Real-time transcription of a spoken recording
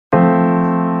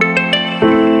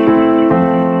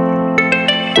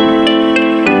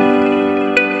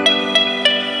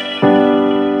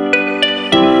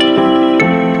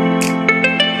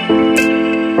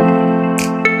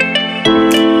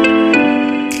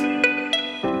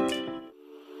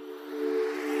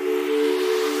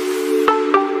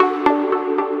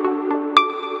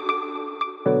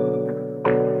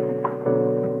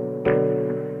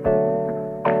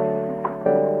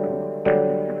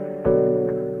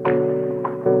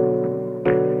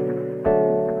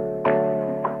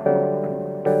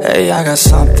Hey, I got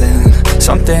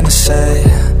something to say.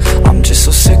 I'm just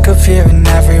so sick of hearing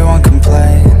everyone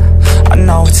complain. I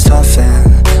know it's tough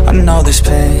and I know there's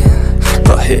pain,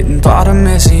 but hitting bottom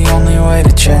is the only way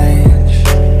to change.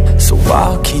 So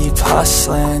I'll keep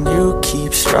hustling, you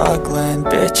keep struggling.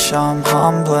 Bitch, I'm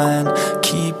humbling,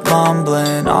 keep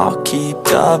mumbling. I'll keep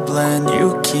doubling,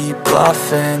 you keep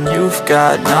bluffing. You've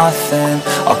got nothing,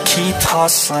 I'll keep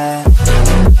hustling.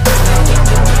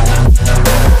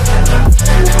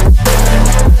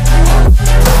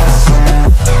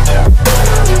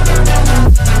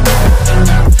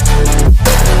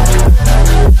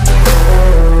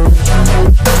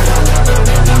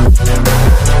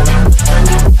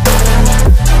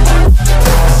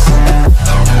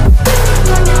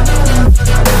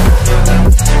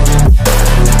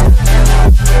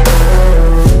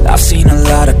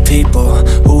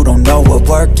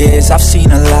 I've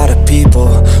seen a lot of people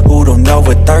who don't know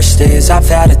what thirst is. I've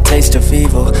had a taste of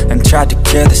evil and tried to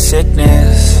cure the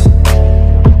sickness,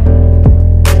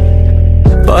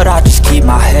 but I just keep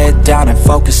my head down and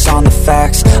focus on the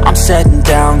facts. I'm setting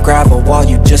down gravel while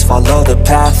you just follow the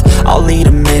path. I'll lead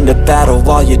them into battle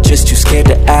while you're just too scared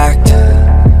to act.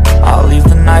 I'll leave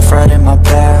the knife right in my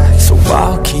back. So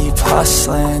I'll keep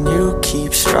hustling, you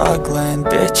keep struggling.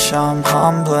 Bitch, I'm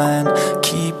humbling,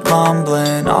 keep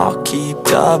mumbling. I'll keep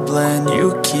doubling,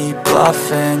 you keep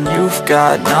bluffing. You've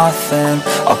got nothing,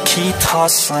 I'll keep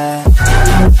hustling.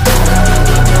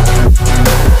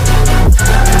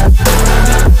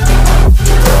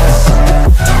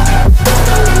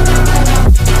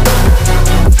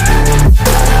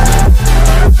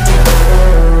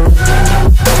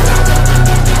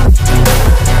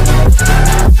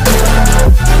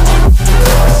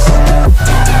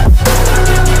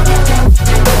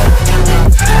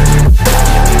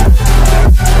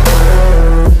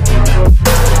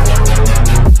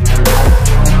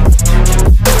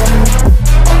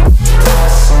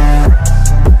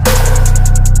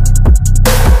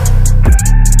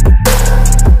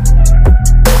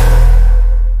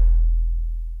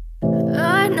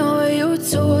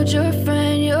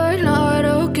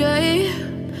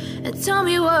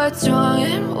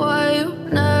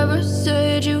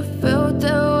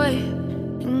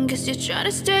 Try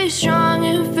to stay strong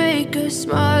and fake a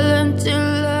smile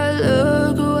until I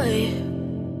look away.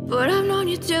 But I've known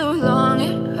you too long,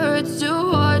 it hurts to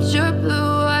watch your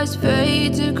blue eyes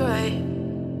fade to grey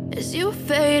as you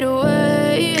fade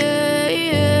away,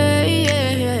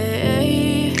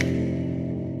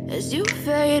 as you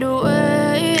fade away.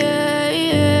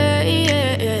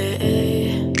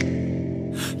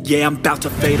 Yeah, I'm about to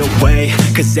fade away,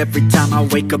 cause every time I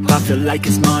wake up I feel like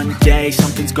it's Monday.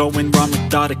 Something's going wrong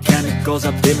with all the chemicals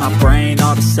up in my brain.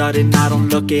 All of a sudden I don't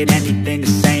look at anything the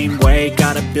same way.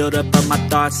 Gotta build up of my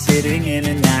thoughts sitting in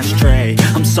an ashtray.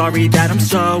 I'm sorry that I'm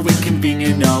so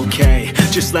inconvenient, okay.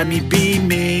 Just let me be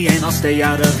me and I'll stay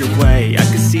out of your way. I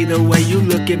can see the way you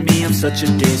look at me, I'm such a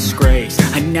disgrace.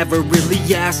 I never really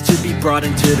asked to be brought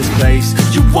into this place.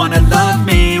 You wanna love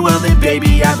me? Well then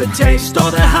baby have a taste.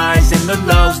 All the highs and the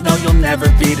lows, no you'll never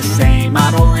be the same. I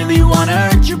don't really wanna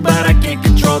hurt you but I can't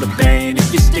control the pain.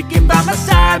 If you're sticking by my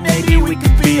side maybe we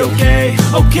could be okay.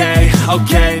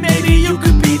 Okay, maybe you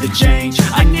could be the change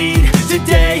I need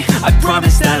today. I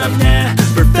promise that I've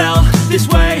never felt this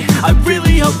way. I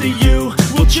really hope that you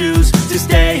will choose to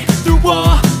stay through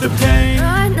all the pain.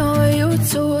 I know you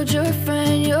told your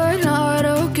friend you're not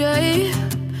okay,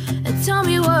 and tell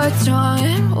me what's wrong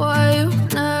and why you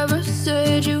never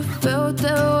said you felt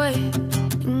that way.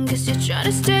 Guess you're trying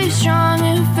to stay strong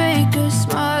and fake a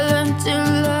smile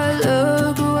until I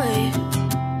look away.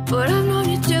 But I've known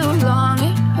you too long,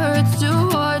 it hurts to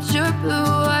watch your blue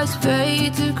eyes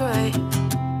fade to grey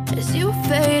as you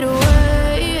fade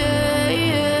away,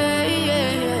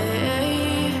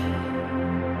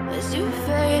 as you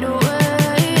fade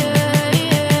away,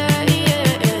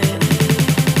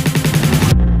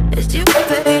 as you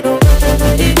fade away.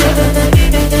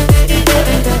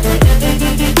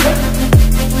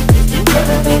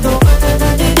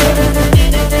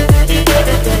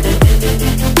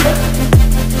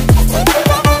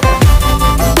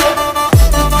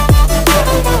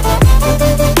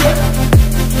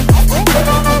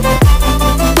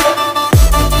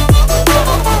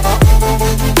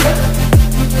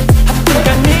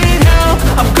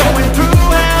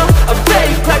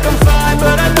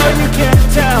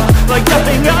 Like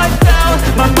nothing I found,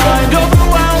 my mind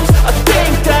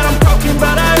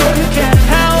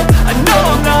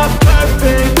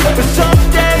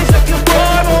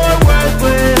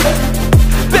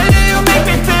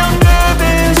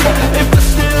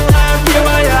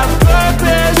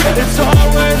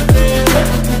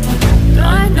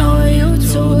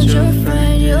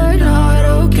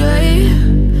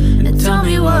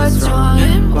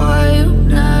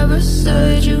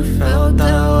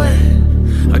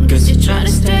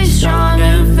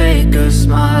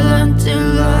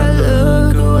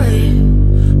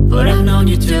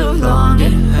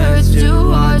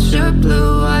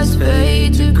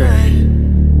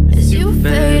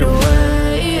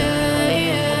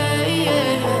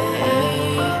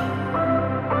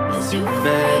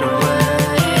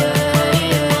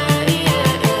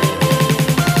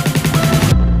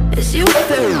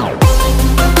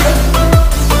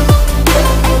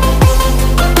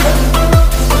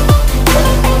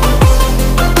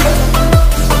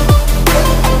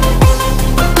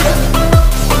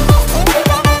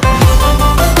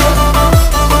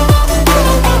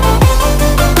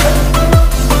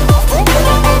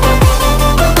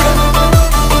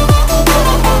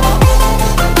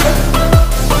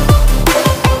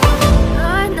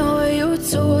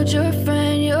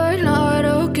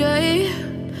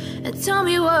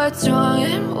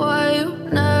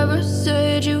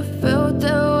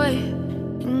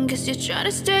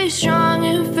stay strong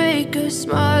and fake a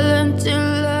smile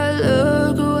until I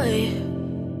look away.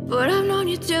 But I've known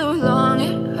you too long,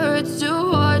 it hurts to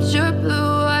watch your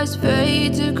blue eyes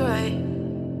fade to grey.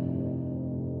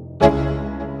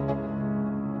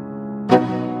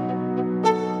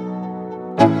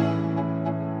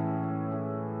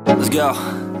 Let's go.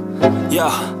 Yo,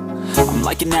 I'm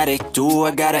like an addict, do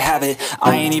I gotta have it.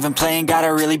 I ain't even playing, got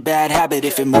a really bad habit.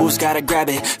 If it moves, gotta grab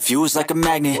it, fuse like a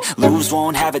magnet. Lose,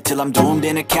 won't have it till I'm doomed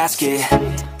in a casket.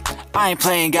 I ain't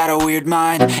playing, got a weird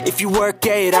mind. If you work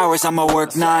 8 hours, I'ma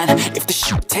work 9. If the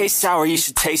shit tastes sour, you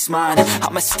should taste mine.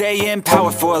 I'ma stay in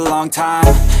power for a long time.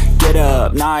 Get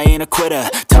up, nah, I ain't a quitter.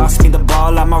 Toss me the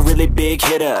ball, I'm a really big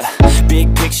hitter.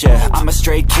 Big picture, I'm a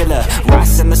straight killer.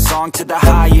 Rising the song to the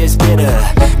highest bidder.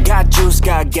 Got juice,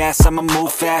 got gas, I'ma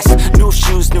move fast. New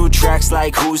shoes, new tracks,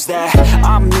 like who's that?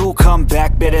 I'm new, come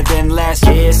back, better than last.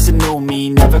 Yeah, it's a new me,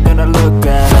 never gonna look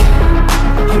back.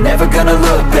 I'm never gonna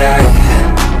look back.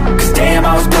 Cause damn,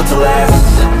 I was built to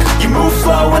last. You move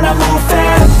slow and I move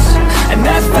fast, and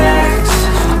that's facts.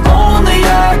 Only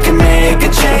I can make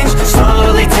a change.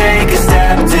 Slowly take a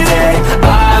step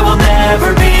today.